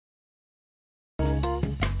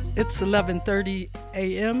It's 11:30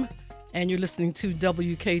 a.m. and you're listening to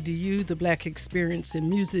WKDU, the Black Experience in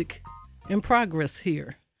Music in Progress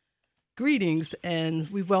here. Greetings, and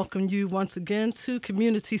we welcome you once again to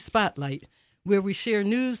Community Spotlight, where we share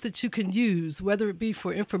news that you can use, whether it be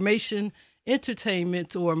for information,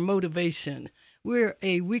 entertainment, or motivation. We're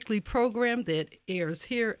a weekly program that airs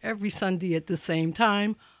here every Sunday at the same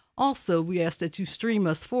time. Also, we ask that you stream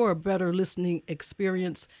us for a better listening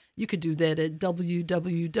experience. You could do that at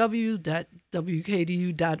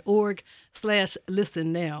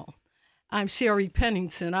www.wkdu.org/listen now. I'm Sherry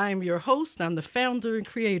Pennington. I am your host. I'm the founder and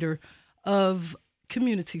creator of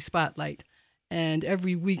Community Spotlight. And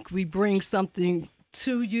every week we bring something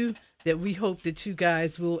to you that we hope that you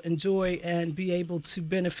guys will enjoy and be able to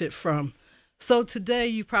benefit from. So today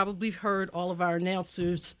you probably heard all of our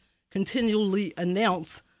announcers continually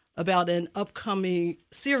announce about an upcoming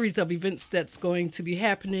series of events that's going to be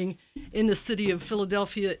happening in the city of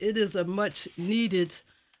Philadelphia. It is a much needed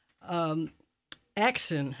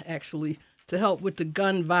action, actually, to help with the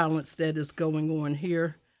gun violence that is going on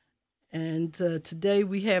here. And today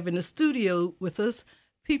we have in the studio with us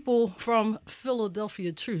people from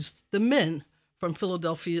Philadelphia Truce, the men from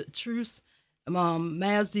Philadelphia Truce.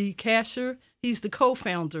 Mazzy Kasher, he's the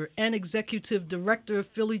co-founder and executive director of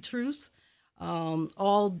Philly Truce.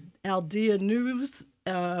 All Aldea News.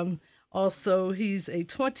 Also, he's a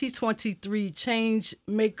 2023 Change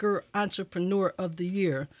Maker Entrepreneur of the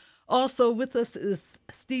Year. Also with us is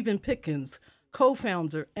Stephen Pickens,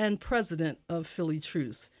 co-founder and president of Philly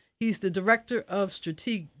Truce. He's the director of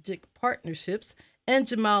strategic partnerships, and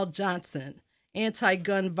Jamal Johnson,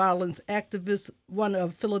 anti-gun violence activist, one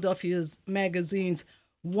of Philadelphia's magazine's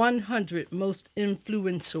 100 most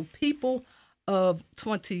influential people of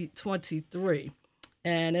 2023.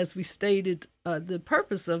 And as we stated, the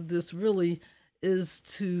purpose of this really is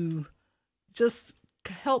to just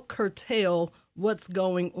help curtail what's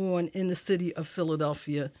going on in the city of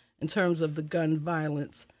Philadelphia in terms of the gun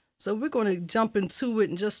violence. So we're going to jump into it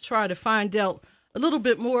and just try to find out a little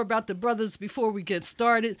bit more about the brothers before we get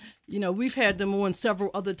started. You know, we've had them on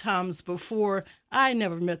several other times before. I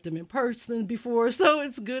never met them in person before, so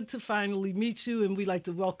it's good to finally meet you, and we'd like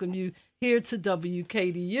to welcome you here to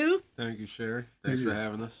WKDU. Thank you, Sherry. Thanks for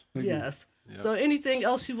having us. Yes. Yep. So anything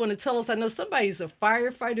else you want to tell us? I know somebody's a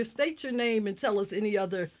firefighter. State your name and tell us any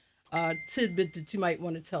other tidbit that you might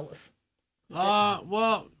want to tell us.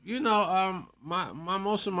 Well, you know, my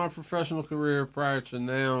most of my professional career prior to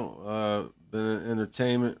now, been in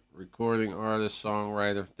entertainment, recording artist,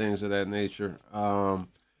 songwriter, things of that nature. And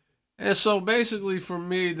so basically for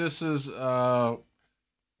me, this is kind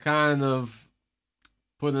of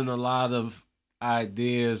putting a lot of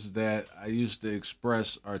ideas that I used to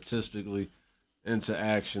express artistically into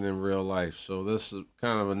action in real life. So this is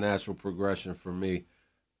kind of a natural progression for me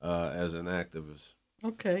as an activist.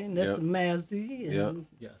 Okay, and that's Mazzy. And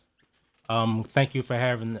Yes. Thank you for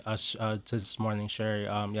having us this morning, Sherry.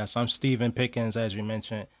 Yes, I'm Stephen Pickens, as you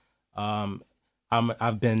mentioned.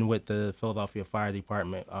 I've been with the Philadelphia Fire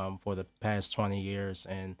Department for the past 20 years,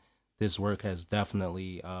 and this work has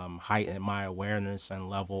definitely heightened my awareness and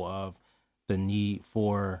level of the need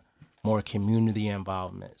for more community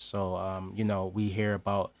involvement. So, you know, we hear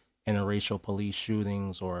about interracial police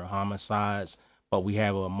shootings or homicides, but we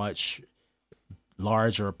have a much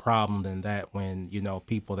larger problem than that when, you know,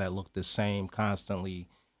 people that look the same constantly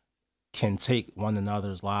can take one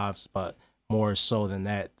another's lives, but more so than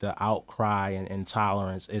that, the outcry and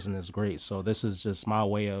intolerance isn't as great. So this is just my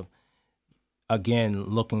way of, again,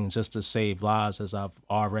 looking just to save lives, as I've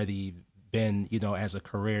already been, you know, as a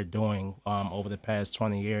career doing over the past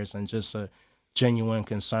 20 years, and just a genuine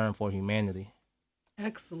concern for humanity.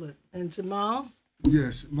 Excellent. And Jamal?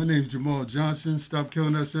 Yes, my name is Jamal Johnson. Stop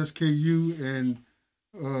Killing Us, SKU, and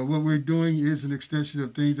what we're doing is an extension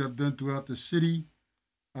of things I've done throughout the city.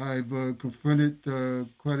 I've confronted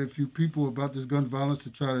quite a few people about this gun violence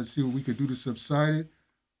to try to see what we could do to subside it,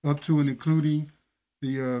 up to and including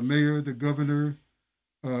the mayor, the governor,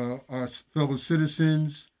 our fellow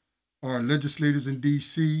citizens, our legislators in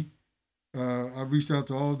D.C. I've reached out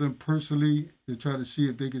to all of them personally to try to see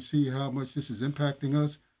if they can see how much this is impacting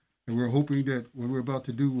us. And we're hoping that what we're about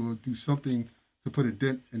to do will do something to put a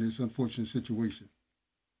dent in this unfortunate situation.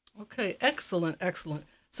 Okay, excellent, excellent.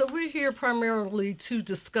 So we're here primarily to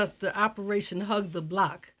discuss the Operation Hug the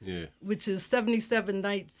Block, which is 77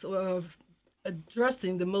 nights of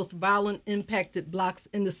addressing the most violent impacted blocks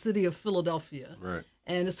in the city of Philadelphia. Right.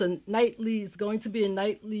 And it's going to be a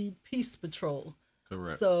nightly peace patrol.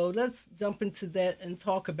 Correct. So let's jump into that and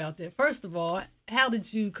talk about that. First of all, how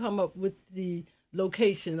did you come up with the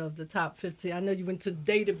location of the top 15? I know you went to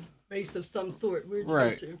base of some sort. Where'd you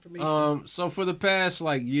Right. get your information? So for the past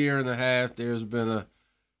like year and a half, there's been a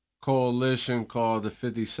coalition called the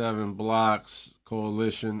 57 Blocks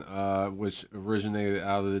Coalition, which originated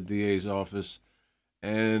out of the DA's office.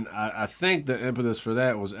 And I think the impetus for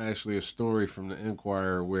that was actually a story from the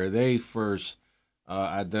Inquirer where they first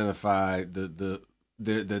identified that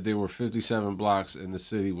there were 57 blocks in the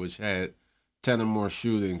city which had 10 or more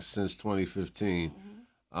shootings since 2015.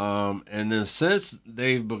 And then since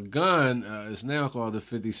they've begun, it's now called the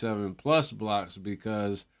 57 plus blocks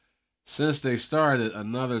because since they started,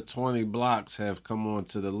 another 20 blocks have come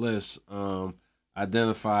onto the list,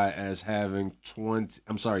 identified as having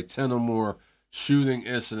 10 or more shooting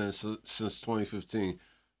incidents since 2015.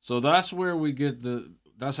 So that's where we get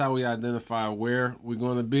that's how we identify where we're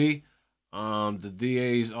going to be. The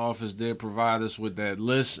DA's office did provide us with that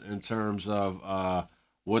list in terms of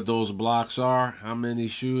what those blocks are, how many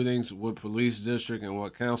shootings, what police district and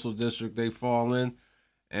what council district they fall in.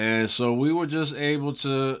 And so we were just able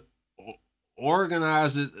to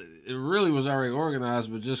organize it. It really was already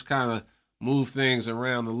organized, but just kind of move things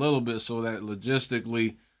around a little bit so that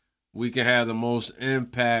logistically we can have the most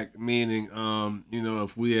impact, meaning,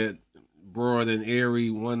 if we had Broad and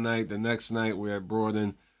Erie one night, the next night we're at Broad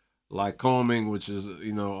and Lycoming, which is,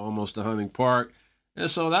 almost to Hunting Park. And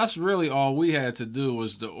so that's really all we had to do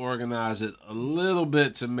was to organize it a little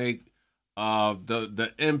bit to make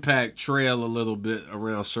the impact trail a little bit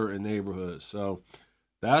around certain neighborhoods. So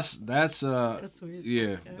that's That's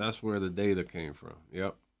where that's where the data came from.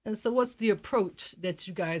 Yep. And so, what's the approach that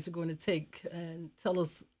you guys are going to take? And tell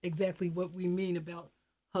us exactly what we mean about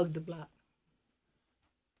Hug the Block.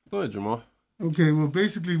 Go ahead, Jamal. Okay, well,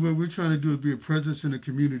 basically what we're trying to do is be a presence in the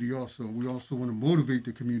community also. We also want to motivate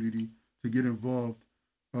the community to get involved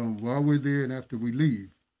while we're there and after we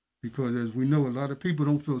leave. Because as we know, a lot of people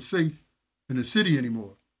don't feel safe in the city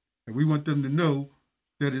anymore. And we want them to know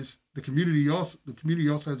that the community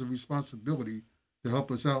also has a responsibility to help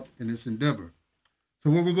us out in this endeavor. So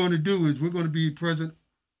what we're going to do is we're going to be present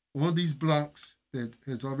on these blocks that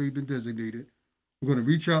has already been designated. We're going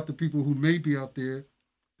to reach out to people who may be out there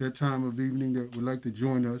that time of evening that would like to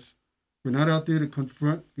join us. We're not out there to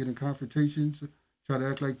confront, get in confrontations, try to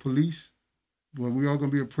act like police, but we are going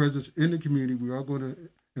to be a presence in the community. We are going to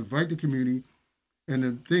invite the community. And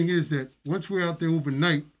the thing is that once we're out there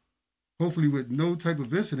overnight, hopefully with no type of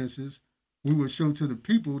incidences, we will show to the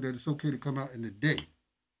people that it's okay to come out in the day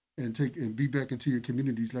and be back into your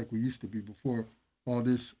communities like we used to be before all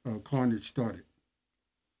this carnage started.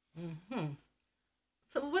 Mm-hmm.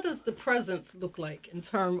 So what does the presence look like in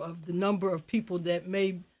terms of the number of people that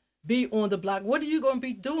may be on the block? What are you going to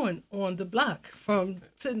be doing on the block from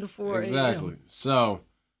 10 to 4 a.m.? Exactly. So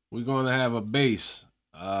we're going to have a base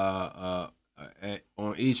on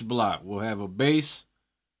each block. We'll have a base,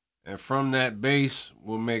 and from that base,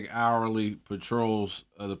 we'll make hourly patrols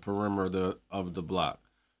of the perimeter of the block.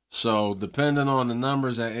 So depending on the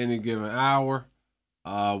numbers at any given hour,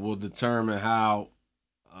 will determine how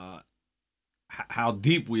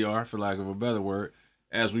deep we are, for lack of a better word,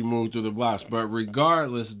 as we move through the blocks. But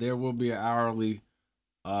regardless, there will be an hourly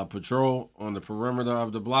patrol on the perimeter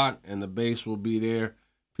of the block, and the base will be there.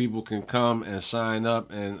 People can come and sign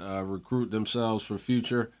up and recruit themselves for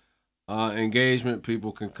future engagement.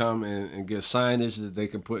 People can come and get signage that they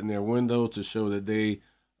can put in their window to show that they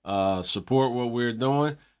support what we're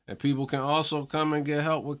doing. And people can also come and get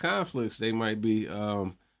help with conflicts they might be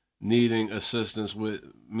needing assistance with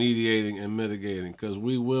mediating and mitigating, because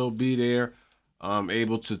we will be there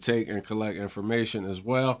able to take and collect information as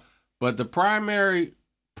well. But the primary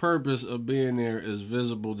purpose of being there is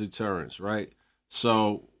visible deterrence, right?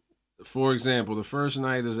 So, for example, the first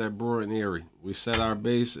night is at Broad and Erie. We set our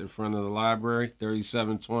base in front of the library,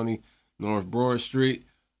 3720 North Broad Street.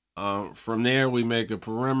 From there, we make a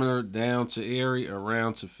perimeter down to Erie,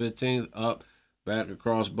 around to 15th, up, back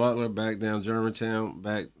across Butler, back down Germantown,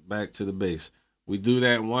 back to the base. We do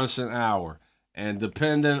that once an hour. And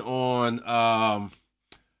depending on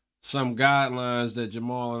some guidelines that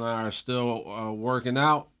Jamal and I are still working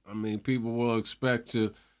out, I mean, people will expect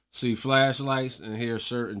to see flashlights and hear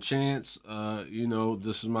certain chants.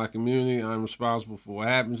 This is my community. I'm responsible for what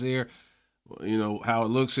happens here. How it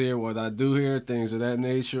looks here, what I do here, things of that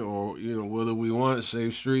nature, or, whether we want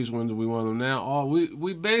safe streets, when do we want them now?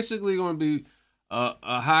 We basically going to be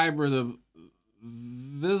a hybrid of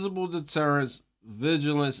visible deterrence,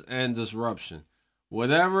 vigilance, and disruption.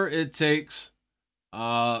 Whatever it takes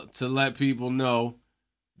to let people know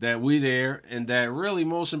that we there, and that really,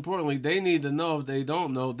 most importantly, they need to know, if they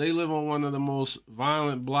don't know, they live on one of the most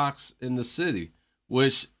violent blocks in the city,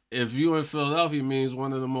 which, if you in Philadelphia, means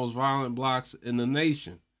one of the most violent blocks in the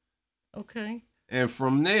nation. Okay. And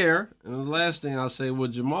from there, and the last thing I'll say,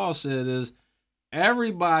 what Jamal said is,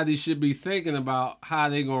 everybody should be thinking about how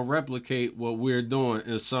they're going to replicate what we're doing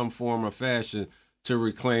in some form or fashion to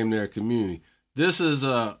reclaim their community. This is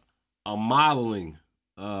a modeling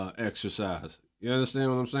exercise. You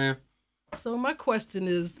understand what I'm saying? So my question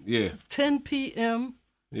is, Yeah. 10 p.m.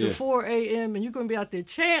 to Yeah. 4 a.m. and you're going to be out there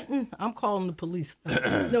chanting, I'm calling the police.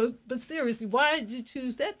 No, but seriously, why did you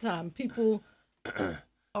choose that time? People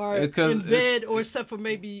are Because in bed, or except for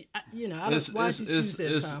maybe, why did you choose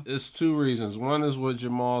that it's, time? it's two reasons. One is what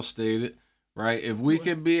Jamal stated, right? If we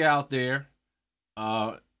could be out there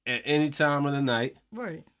at any time of the night,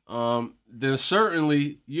 Right. then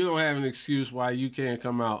certainly you don't have an excuse why you can't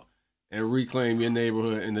come out and reclaim your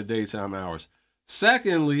neighborhood in the daytime hours.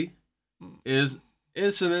 Secondly, is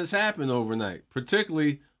incidents happen overnight,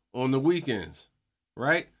 particularly on the weekends,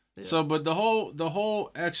 right? Yeah. So, but the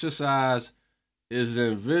whole exercise is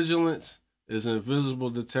in vigilance, is in visible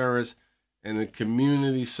deterrence, and in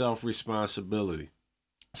community self-responsibility.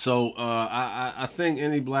 So I think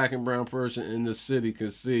any black and brown person in the city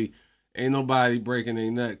can see ain't nobody breaking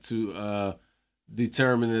their neck to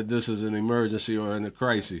determine that this is an emergency or in a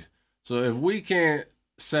crisis. So if we can't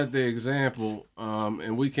set the example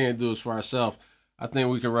and we can't do it for ourselves, I think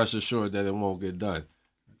we can rest assured that it won't get done.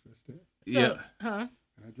 Yeah. Huh?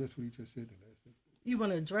 I address what he just said the last thing. You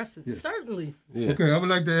want to address it? Yes. Certainly. Yeah. Okay, I would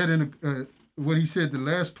like to add in what he said the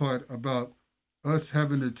last part about us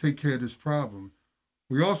having to take care of this problem.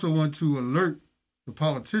 We also want to alert the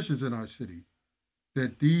politicians in our city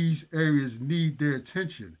that these areas need their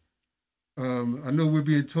attention. I know we're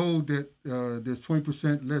being told that there's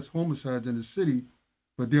 20% less homicides in the city,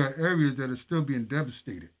 but there are areas that are still being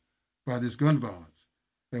devastated by this gun violence.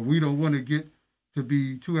 And we don't want to get to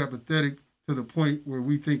be too apathetic to the point where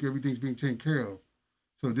we think everything's being taken care of.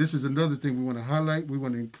 So this is another thing we want to highlight, we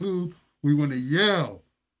want to include, we want to yell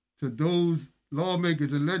to those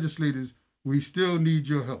lawmakers and legislators, we still need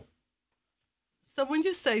your help. So when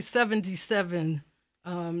you say 77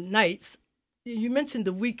 nights, you mentioned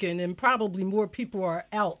the weekend, and probably more people are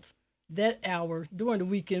out that hour during the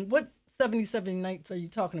weekend. What 77 nights are you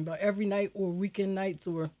talking about? Every night or weekend nights,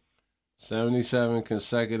 or 77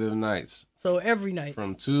 consecutive nights. So every night.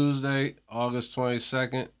 From Tuesday, August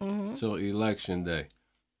 22nd, till Election Day.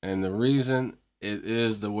 And the reason it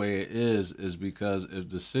is the way it is because if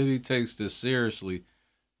the city takes this seriously,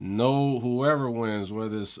 whoever wins,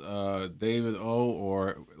 whether it's David O.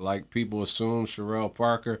 or, like people assume, Sherelle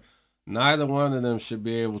Parker, neither one of them should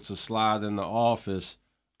be able to slide into office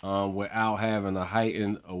without having a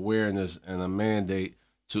heightened awareness and a mandate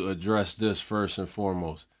to address this first and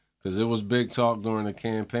foremost. Because it was big talk during the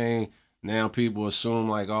campaign. Now people assume,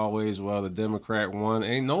 like always, well, the Democrat won.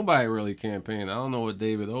 Ain't nobody really campaigning. I don't know what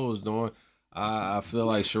David O is doing. I feel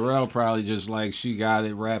like Sherelle probably just like she got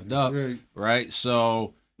it wrapped up, right?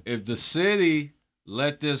 So if the city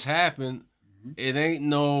let this happen, it ain't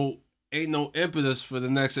no impetus for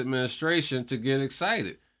the next administration to get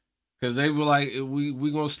excited, because they were like,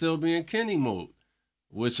 we gonna still be in Kenny mode,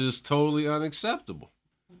 which is totally unacceptable.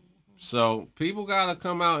 So people gotta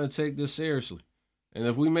come out and take this seriously. And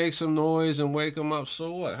if we make some noise and wake them up,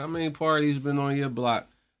 so what? How many parties been on your block?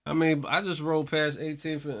 I just rode past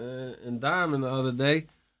 18th and Diamond the other day.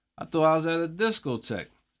 I thought I was at a discotheque.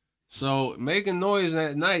 So making noise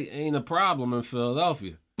at night ain't a problem in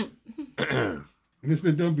Philadelphia. And it's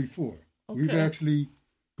been done before. Okay. We've actually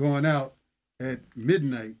gone out at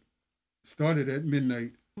midnight, started at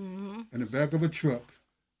midnight, in the back of a truck,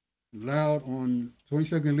 loud on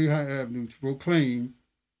 22nd Lehigh Avenue to proclaim,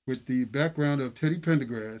 with the background of Teddy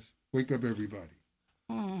Pendergrass, wake up everybody.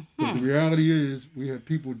 But the reality is we have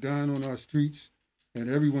people dying on our streets, and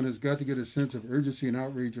everyone has got to get a sense of urgency and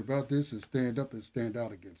outrage about this and stand up and stand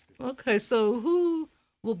out against it. Okay, so who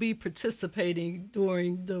will be participating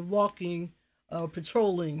during the walking,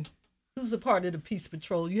 patrolling? Who's a part of the Peace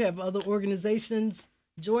Patrol? You have other organizations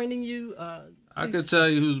joining you? I could tell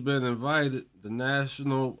you who's been invited. The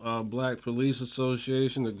National Black Police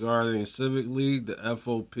Association, the Guardian Civic League, the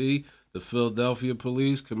FOP, the Philadelphia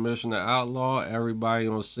Police, Commissioner Outlaw, everybody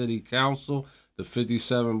on City Council, the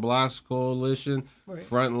 57 Blocks Coalition,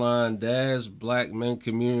 Frontline Dads, Black Men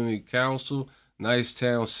Community Council,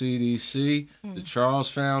 Nicetown CDC, the Charles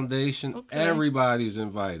Foundation. Okay. Everybody's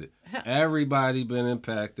invited. Everybody been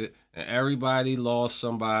impacted, and everybody lost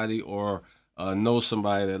somebody or know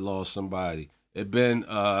somebody that lost somebody. It been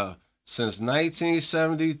since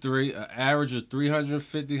 1973, an average of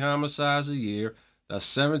 350 homicides a year. That's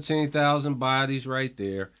 17,000 bodies right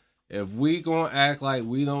there. If we gonna act like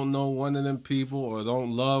we don't know one of them people or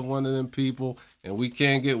don't love one of them people, and we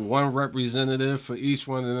can't get one representative for each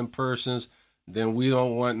one of them persons, then we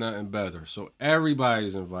don't want nothing better. So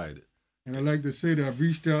everybody's invited. And I'd like to say that I've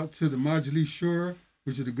reached out to the Majlis Shura,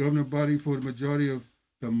 which is the governing body for the majority of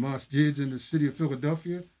the masjids in the city of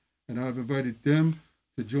Philadelphia, and I've invited them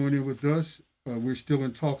to join in with us. We're still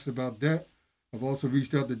in talks about that. I've also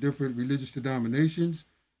reached out to different religious denominations.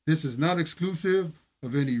 This is not exclusive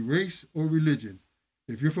of any race or religion.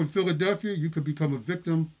 If you're from Philadelphia, you could become a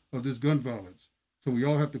victim of this gun violence. So we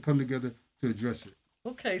all have to come together to address it.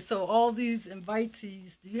 Okay, so all these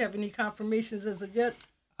invitees, do you have any confirmations as of yet?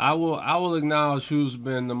 I will acknowledge who's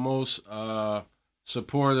been the most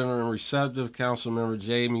supportive and receptive. Councilmember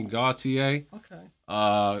Jamie Gautier. Okay.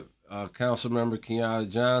 Councilmember Kiana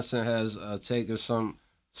Johnson has taken some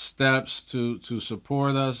steps to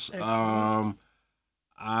support us. Excellent.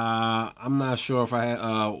 I'm not sure if I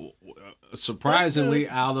had, surprisingly,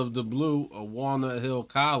 out of the blue, Walnut Hill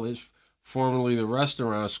College, formerly the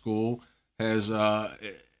restaurant school, has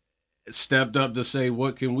stepped up to say,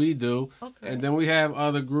 what can we do? Okay. And then we have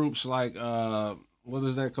other groups like, what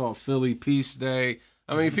is that called? Philly Peace Day.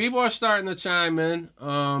 I mean, people are starting to chime in.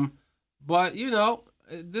 But,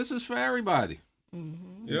 this is for everybody.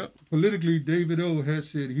 Mm-hmm. Yep. Politically, David O. has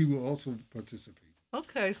said he will also participate.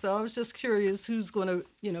 Okay, so I was just curious who's going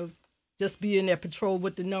to, just be in that patrol,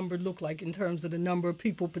 what the number look like in terms of the number of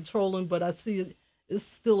people patrolling. But I see it's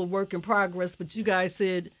still a work in progress. But you guys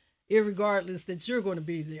said, irregardless, that you're going to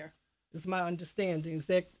be there. Is my understanding. Is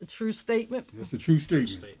that a true statement? That's a true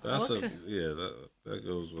statement. That's okay. that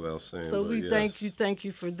goes without saying. So we thank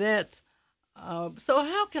you for that. So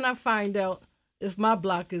how can I find out if my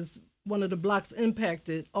block is one of the blocks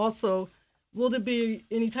impacted? Also, will there be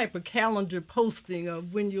any type of calendar posting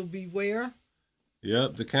of when you'll be where?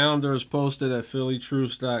 Yep, the calendar is posted at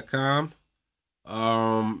phillytruce.com.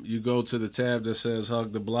 You go to the tab that says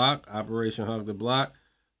Hug the Block, Operation Hug the Block.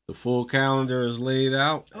 The full calendar is laid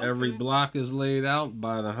out. Okay. Every block is laid out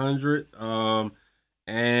by the 100.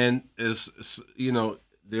 And it's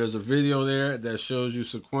there's a video there that shows you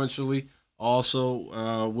sequentially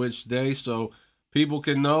also which day. So people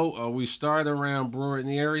can know. We start around Brewer and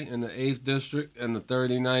Erie in the 8th District and the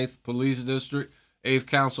 39th Police District, 8th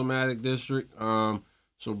Councilmatic District.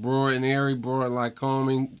 So Brewer and Erie, Brewer and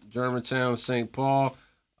Lycoming, Germantown, St. Paul,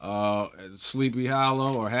 Sleepy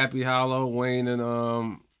Hollow or Happy Hollow, Wayne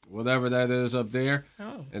and whatever that is up there.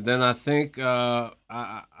 Oh. And then I think I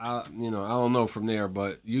don't know from there,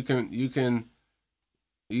 but you can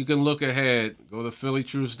look ahead, go to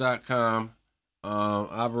phillytruce.com,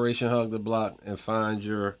 Operation Hug the Block, and find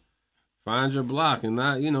your block, and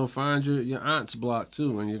not find your aunt's block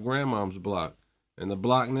too, and your grandmom's block, and the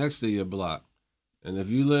block next to your block. And if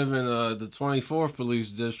you live in the 24th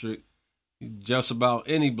Police District, just about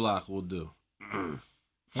any block will do.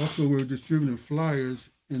 Also, we're distributing flyers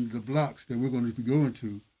in the blocks that we're going to be going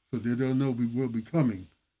to, so that they'll know we will be coming.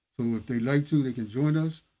 So if they like to, they can join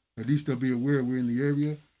us. At least they'll be aware we're in the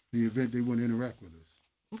area, the event they want to interact with us.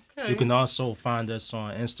 Okay. You can also find us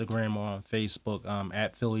on Instagram or on Facebook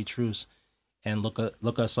at Philly Truce, and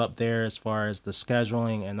look us up there as far as the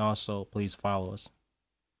scheduling, and also please follow us.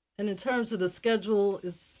 And in terms of the schedule,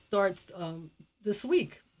 it starts this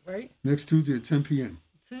week, right? Next Tuesday at 10 p.m.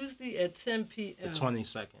 Tuesday at 10 p.m. The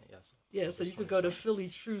 22nd, yes. Yeah, so you could go to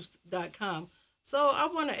phillytruce.com. So I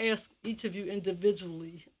want to ask each of you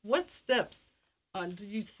individually, what steps do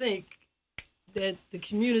you think that the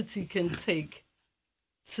community can take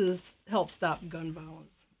to help stop gun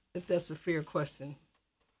violence, if that's a fair question,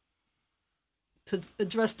 to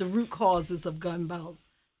address the root causes of gun violence?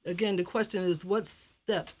 Again, the question is, what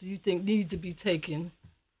steps do you think need to be taken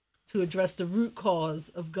to address the root cause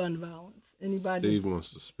of gun violence? Anybody? Steve wants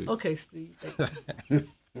to speak. Okay, Steve.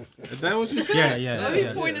 Is that what you said? Yeah. Let me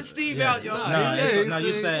point Steve out, y'all. No,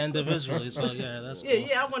 you said individually, so yeah, that's cool.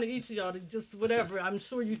 Yeah, I wanted each of y'all to just whatever. I'm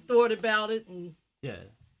sure you thought about it. And yeah.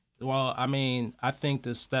 Well, I mean, I think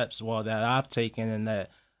the steps, that I've taken, and that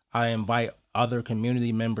I invite other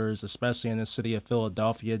community members, especially in the city of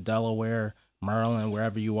Philadelphia, Delaware, Maryland,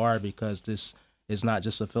 wherever you are, because this is not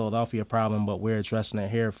just a Philadelphia problem, but we're addressing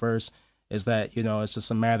it here first, is that, it's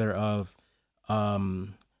just a matter of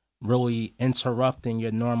really interrupting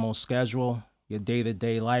your normal schedule, your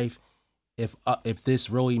day-to-day life. If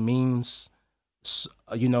this really means,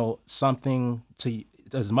 something to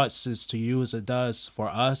as much as to you as it does for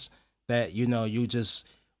us, that,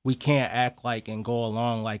 we can't act like and go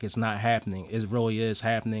along like it's not happening. It really is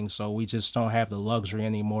happening. So we just don't have the luxury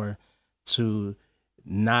anymore to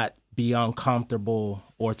not be uncomfortable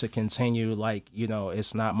or to continue like,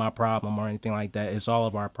 it's not my problem or anything like that. It's all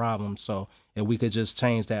of our problems. So if we could just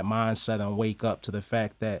change that mindset and wake up to the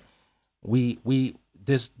fact that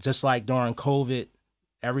this, just like during COVID,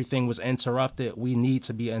 everything was interrupted. We need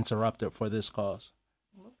to be interrupted for this cause.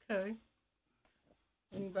 Okay.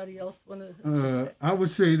 Anybody else want to? I would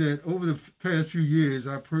say that over the past few years,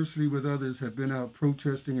 I personally, with others, have been out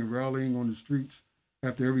protesting and rallying on the streets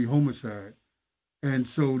after every homicide. And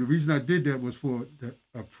so the reason I did that was for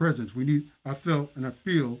a presence. I felt and I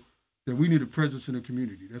feel that we need a presence in the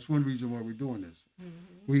community. That's one reason why we're doing this.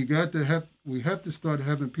 Mm-hmm. We have to start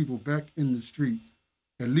having people back in the street,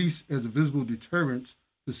 at least as a visible deterrence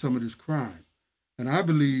to some of this crime. And I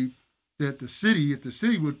believe that if the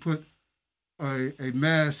city would put a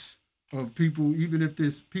mass of people, even if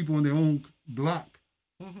there's people on their own block,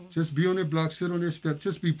 just be on their block, sit on their step,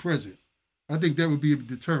 just be present. I think that would be a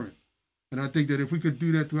deterrent. And I think that if we could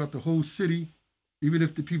do that throughout the whole city, even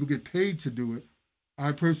if the people get paid to do it,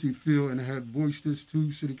 I personally feel, and I have voiced this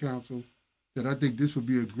to City Council, that I think this would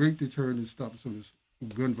be a great deterrent in stopping some of this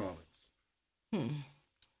gun violence.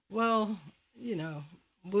 Well,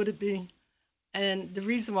 would it be? And the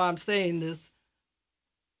reason why I'm saying this,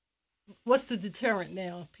 what's the deterrent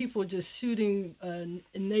now? People just shooting in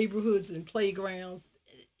neighborhoods and playgrounds.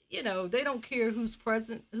 They don't care who's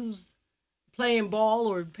present, who's playing ball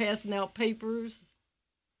or passing out papers.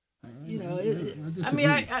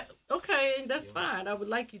 Okay, that's fine. I would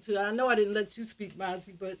like you to. I know I didn't let you speak,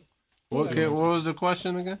 Monty, but what was the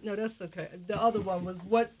question again? No, that's okay. The other one was,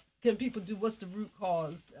 what can people do? What's the root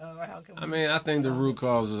cause? How can we I think the root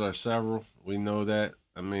causes are several. We know that.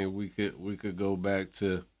 We could go back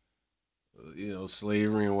to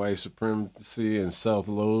slavery and white supremacy and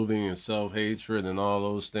self-loathing and self-hatred and all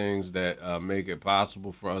those things that make it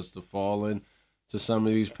possible for us to fall into some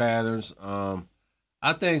of these patterns.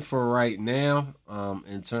 I think for right now,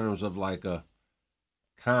 in terms of like a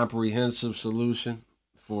comprehensive solution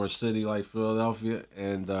for a city like Philadelphia,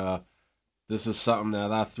 and this is something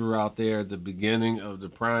that I threw out there at the beginning of the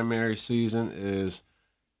primary season, is,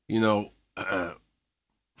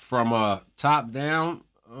 from a top-down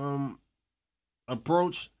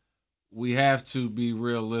approach, we have to be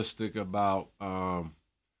realistic about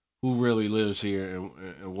who really lives here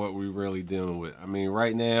and what we're really dealing with.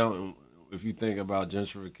 Right now, if you think about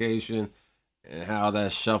gentrification and how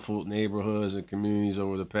that's shuffled neighborhoods and communities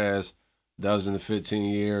over the past dozen to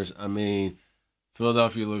 15 years,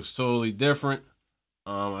 Philadelphia looks totally different.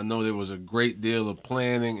 I know there was a great deal of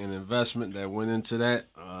planning and investment that went into that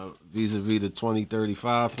vis-a-vis the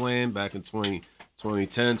 2035 plan back in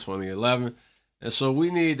 2010, 2011. And so we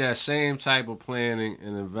need that same type of planning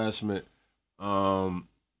and investment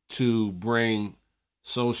to bring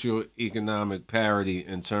socioeconomic parity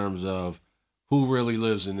in terms of who really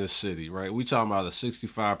lives in this city, right? We talking about a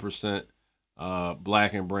 65%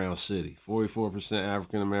 black and brown city, 44%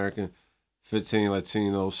 African American, 15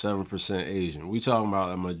 Latino, 7% Asian. We talking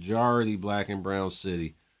about a majority black and brown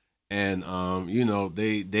city, and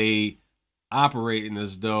they operating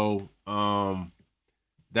as though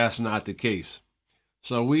that's not the case.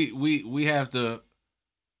 So we have to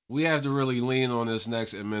really lean on this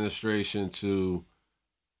next administration to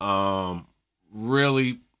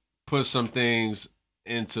really put some things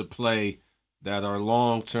into play that are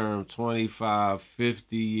long-term 25,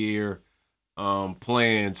 50-year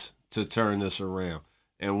plans to turn this around.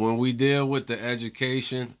 And when we deal with the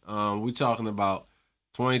education, we're talking about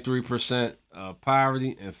 23%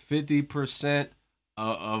 poverty and 50%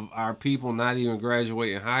 of our people not even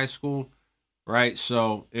graduating high school, right?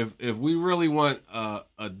 So if we really want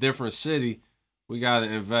a different city, we got to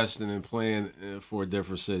invest in and plan for a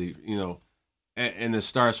different city, and it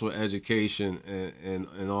starts with education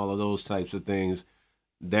and all of those types of things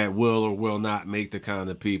that will or will not make the kind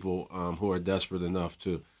of people who are desperate enough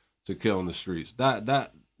to kill in the streets.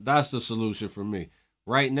 That's the solution for me.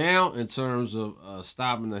 Right now, in terms of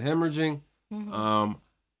stopping the hemorrhaging,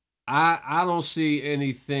 I don't see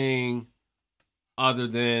anything other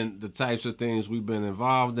than the types of things we've been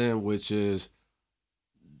involved in, which is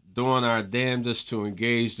doing our damnedest to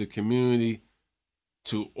engage the community,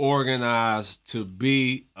 to organize, to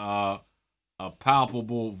be a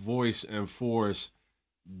palpable voice and force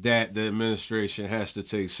that the administration has to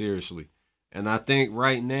take seriously. And I think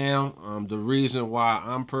right now, the reason why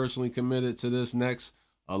I'm personally committed to this next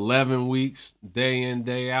 11 weeks, day in,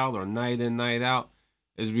 day out, or night in, night out,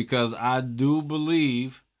 is because I do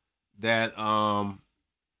believe that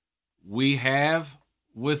we have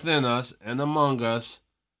within us and among us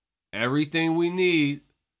everything we need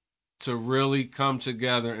to really come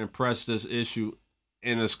together and press this issue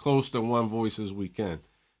in as close to one voice as we can.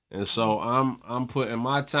 And so I'm putting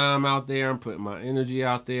my time out there. I'm putting my energy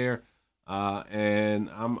out there, and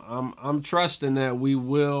I'm trusting that we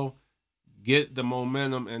will get the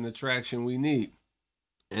momentum and the traction we need.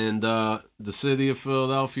 And the city of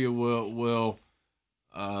Philadelphia will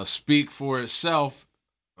speak for itself,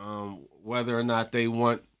 whether or not they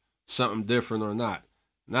want something different or not.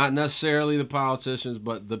 Not necessarily the politicians,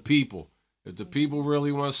 but the people. If the people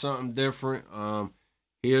really want something different,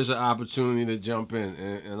 here's an opportunity to jump in.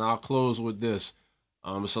 And I'll close with this.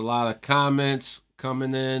 It's a lot of comments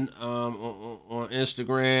coming in on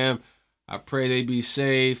Instagram. I pray they be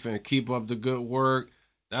safe and keep up the good work.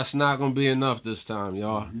 That's not going to be enough this time,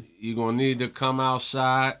 y'all. You're going to need to come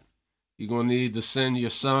outside. You're going to need to send your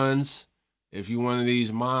sons. If you're one of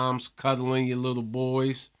these moms cuddling your little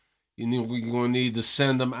boys, you're going to need to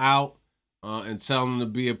send them out and tell them to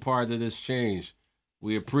be a part of this change.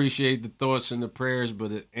 We appreciate the thoughts and the prayers,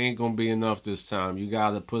 but it ain't going to be enough this time. You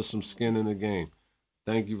got to put some skin in the game.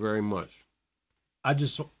 Thank you very much. I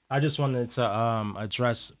just wanted to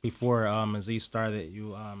address before Aziz started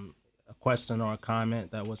a question or a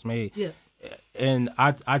comment that was made. Yeah. And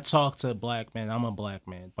I talk to black men. I'm a black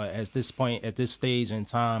man, but at this point, at this stage in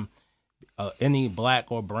time, any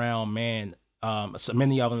black or brown man, so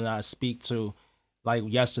many of them that I speak to, like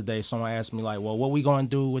yesterday, someone asked me like, "Well, what we gonna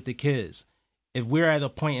do with the kids?" If we're at a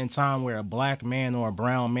point in time where a black man or a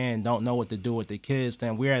brown man don't know what to do with the kids,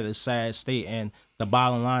 then we're at a sad state. And the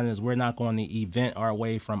bottom line is we're not going to event our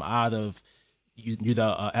way from out of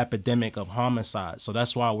the epidemic of homicide. So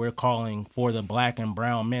that's why we're calling for the black and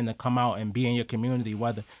brown men to come out and be in your community.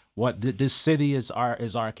 This city is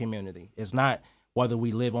our community. It's not whether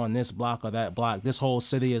we live on this block or that block. This whole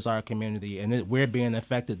city is our community, and we're being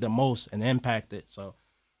affected the most and impacted. So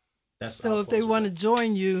that's so. If they want to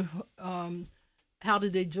join you, how do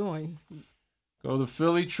they join? Go to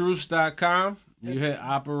phillytruce.com. You hit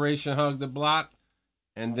Operation Hug the Block,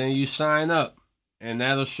 and then you sign up. And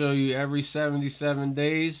that'll show you every 77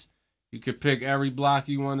 days. You could pick every block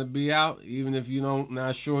you want to be out, even if you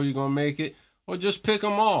not sure you're going to make it. Or just pick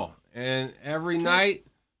them all. And every night,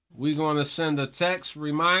 we're going to send a text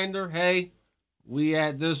reminder. Hey, we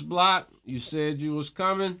at this block. You said you was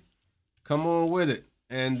coming. Come on with it.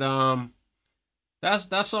 And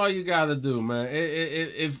that's all you got to do, man.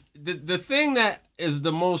 If the thing that is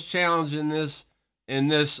the most challenging in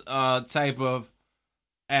this type of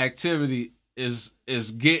activity is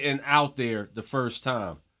getting out there the first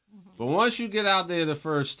time. But once you get out there the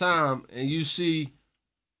first time and you see,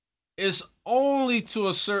 it's only to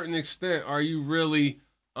a certain extent are you really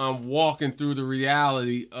walking through the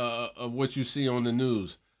reality of what you see on the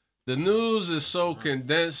news. The news is so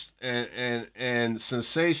condensed and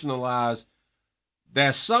sensationalized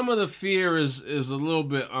that some of the fear is a little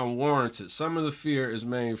bit unwarranted. Some of the fear is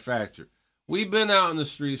manufactured. We've been out in the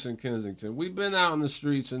streets in Kensington. We've been out in the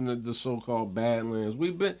streets in the so-called Badlands.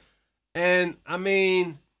 And I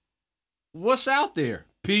mean, what's out there?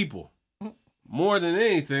 People. More than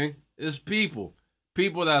anything, it's people.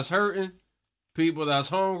 People that's hurting, people that's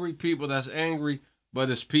hungry, people that's angry, but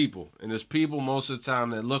it's people. And it's people most of the time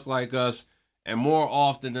that look like us. And more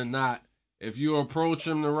often than not, if you approach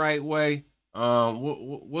them the right way,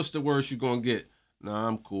 what's the worst you're going to get? Nah,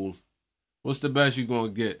 I'm cool. What's the best you're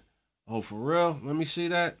going to get? Oh, for real? Let me see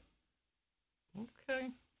that. Okay.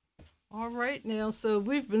 All right now. So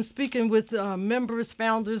we've been speaking with members,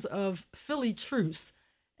 founders of Philly Truce.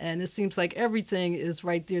 And it seems like everything is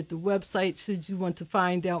right there at the website should you want to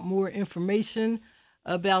find out more information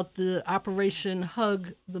about the Operation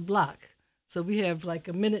Hug the Block. So we have like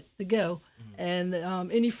a minute to go. And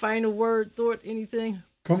any final word, thought, anything?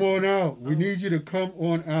 Come on out. We need you to come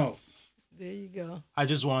on out. There you go. I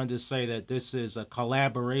just wanted to say that this is a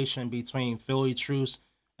collaboration between Philly Truce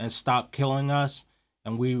and Stop Killing Us.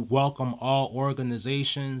 And we welcome all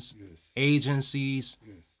organizations, agencies,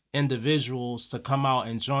 individuals to come out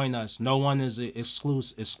and join us. No one is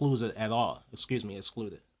excluded at all.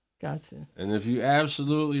 Excluded. Gotcha. And if you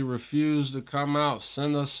absolutely refuse to come out,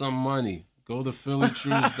 send us some money. Go to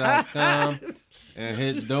phillytruce.com and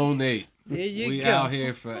hit donate. There you we go. We out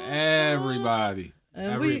here for everybody.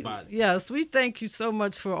 And everybody. We thank you so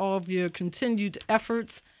much for all of your continued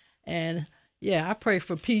efforts. And I pray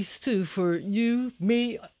for peace too for you,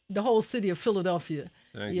 me, the whole city of Philadelphia.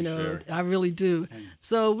 Thank you, Sherry. I really do.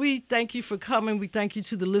 So we thank you for coming. We thank you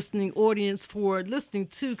to the listening audience for listening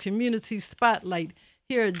to Community Spotlight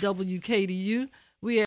here at WKDU.